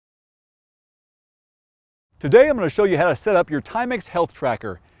Today I'm going to show you how to set up your Timex health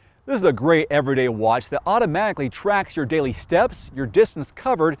tracker. This is a great everyday watch that automatically tracks your daily steps, your distance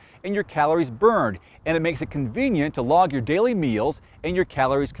covered, and your calories burned, and it makes it convenient to log your daily meals and your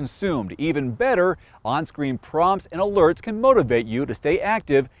calories consumed. Even better, on-screen prompts and alerts can motivate you to stay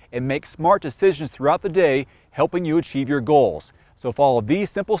active and make smart decisions throughout the day, helping you achieve your goals. So follow these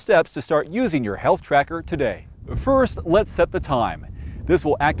simple steps to start using your health tracker today. First, let's set the time. This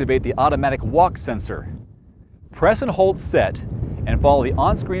will activate the automatic walk sensor. Press and hold set and follow the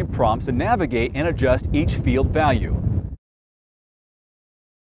on-screen prompts to navigate and adjust each field value.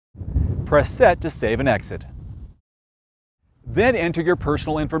 Press set to save and exit. Then enter your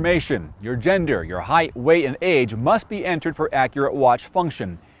personal information. Your gender, your height, weight, and age must be entered for accurate watch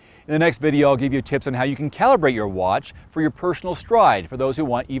function. In the next video, I'll give you tips on how you can calibrate your watch for your personal stride for those who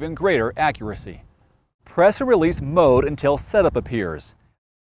want even greater accuracy. Press and release mode until setup appears.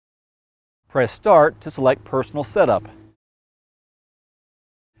 Press start to select personal setup.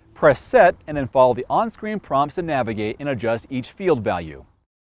 Press set and then follow the on-screen prompts to navigate and adjust each field value.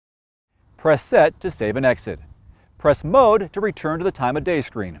 Press set to save and exit. Press mode to return to the time of day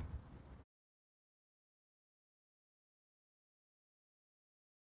screen.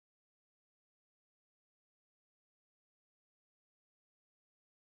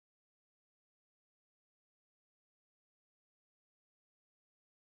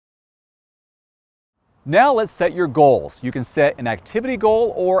 Now let's set your goals. You can set an activity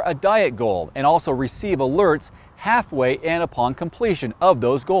goal or a diet goal and also receive alerts halfway and upon completion of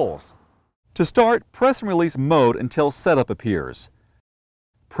those goals. To start, press and release mode until setup appears.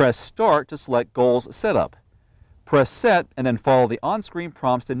 Press start to select goals setup. Press set and then follow the on-screen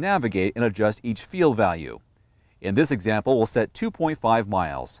prompts to navigate and adjust each field value. In this example, we'll set 2.5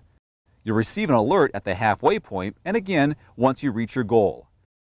 miles. You'll receive an alert at the halfway point and again once you reach your goal.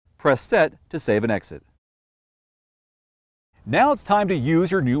 Press set to save and exit. Now it's time to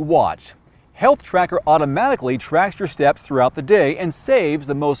use your new watch. Health Tracker automatically tracks your steps throughout the day and saves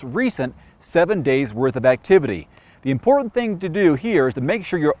the most recent 7 days worth of activity. The important thing to do here is to make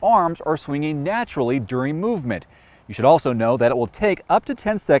sure your arms are swinging naturally during movement. You should also know that it will take up to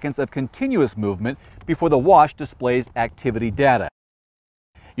 10 seconds of continuous movement before the watch displays activity data.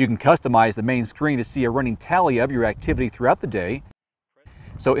 You can customize the main screen to see a running tally of your activity throughout the day.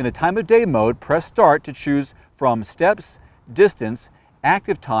 So in the time of day mode, press start to choose from steps, distance,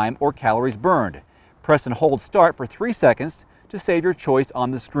 active time, or calories burned. Press and hold start for 3 seconds to save your choice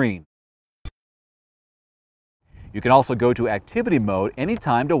on the screen. You can also go to activity mode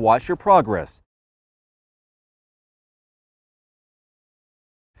anytime to watch your progress.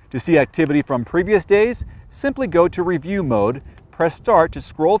 To see activity from previous days, simply go to review mode, press start to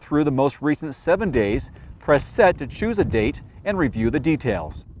scroll through the most recent 7 days, press set to choose a date, and review the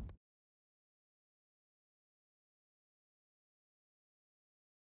details.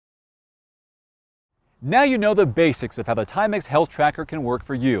 Now you know the basics of how the Timex health tracker can work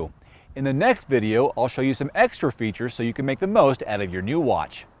for you. In the next video, I'll show you some extra features so you can make the most out of your new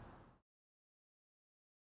watch.